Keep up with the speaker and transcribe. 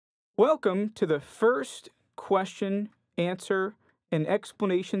Welcome to the first question, answer, and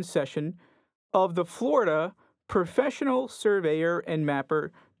explanation session of the Florida Professional Surveyor and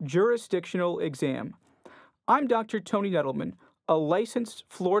Mapper Jurisdictional Exam. I'm Dr. Tony Nettleman, a licensed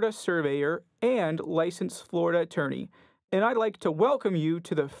Florida surveyor and licensed Florida attorney, and I'd like to welcome you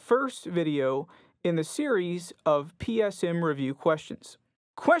to the first video in the series of PSM review questions.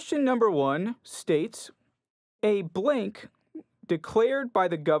 Question number 1 states, a blank declared by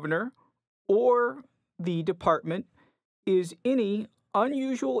the governor or the department is any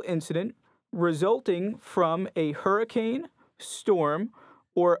unusual incident resulting from a hurricane, storm,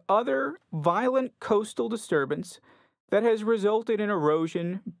 or other violent coastal disturbance that has resulted in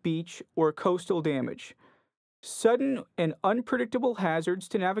erosion, beach, or coastal damage, sudden and unpredictable hazards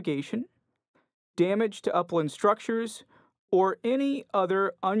to navigation, damage to upland structures, or any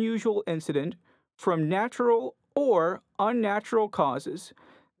other unusual incident from natural or unnatural causes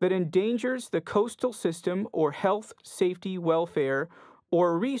that endangers the coastal system or health, safety, welfare,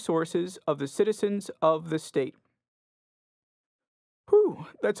 or resources of the citizens of the state. Whew,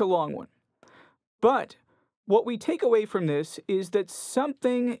 that's a long one. But what we take away from this is that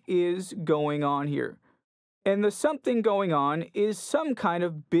something is going on here. And the something going on is some kind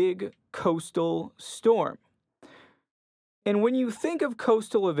of big coastal storm. And when you think of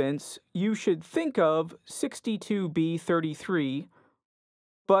coastal events, you should think of 62B33,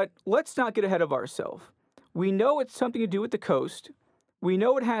 but let's not get ahead of ourselves. We know it's something to do with the coast. We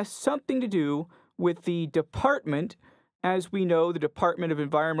know it has something to do with the department, as we know, the Department of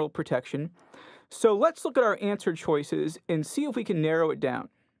Environmental Protection. So let's look at our answer choices and see if we can narrow it down.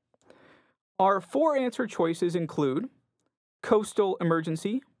 Our 4 answer choices include coastal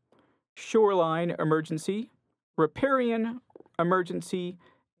emergency, shoreline emergency, riparian emergency,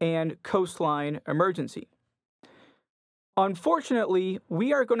 and coastline emergency. Unfortunately,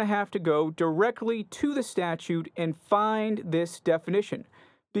 we are going to have to go directly to the statute and find this definition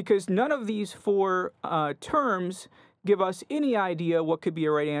because none of these 4 terms give us any idea what could be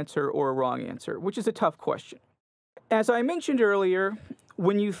a right answer or a wrong answer, which is a tough question. As I mentioned earlier,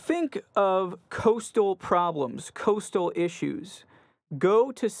 when you think of coastal problems, coastal issues,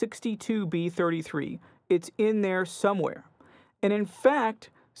 go to 62B33. It's in there somewhere. And in fact,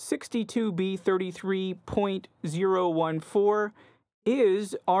 62B33.014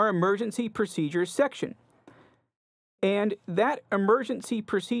 is our emergency procedures section. And that emergency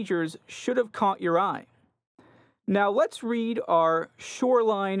procedures should have caught your eye. Now let's read our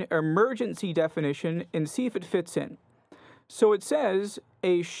shoreline emergency definition and see if it fits in. So it says,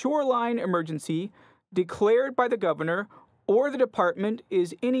 a shoreline emergency declared by the governor or the department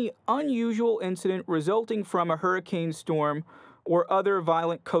is any unusual incident resulting from a hurricane, storm, or other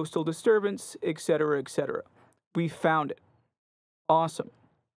violent coastal disturbance, etc., etc. We found it. Awesome.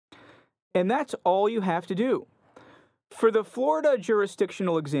 And that's all you have to do. For the Florida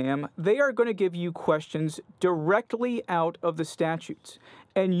jurisdictional exam, they are going to give you questions directly out of the statutes.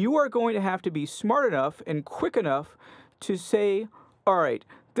 And you are going to have to be smart enough and quick enough to say, all right,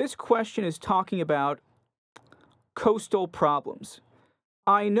 this question is talking about coastal problems.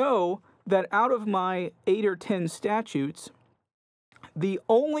 I know that out of my 8 or 10 statutes, the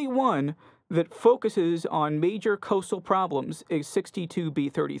only one that focuses on major coastal problems is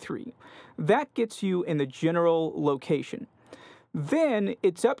 62B33. That gets you in the general location. Then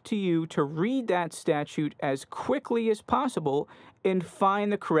it's up to you to read that statute as quickly as possible and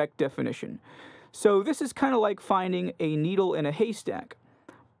find the correct definition. So this is kind of like finding a needle in a haystack.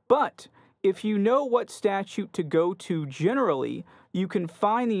 But if you know what statute to go to generally, you can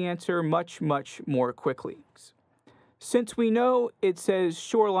find the answer much, much more quickly. Since we know it says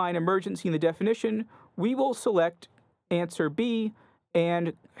shoreline emergency in the definition, we will select answer B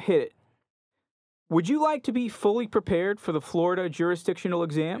and hit it. Would you like to be fully prepared for the Florida jurisdictional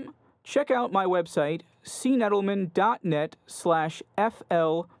exam? Check out my website,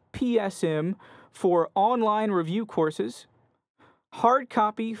 cnettleman.net/FLPSM for online review courses, hard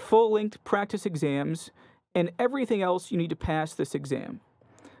copy, full-length practice exams, and everything else you need to pass this exam.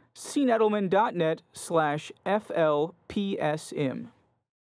 cnettleman.net/FLPSM.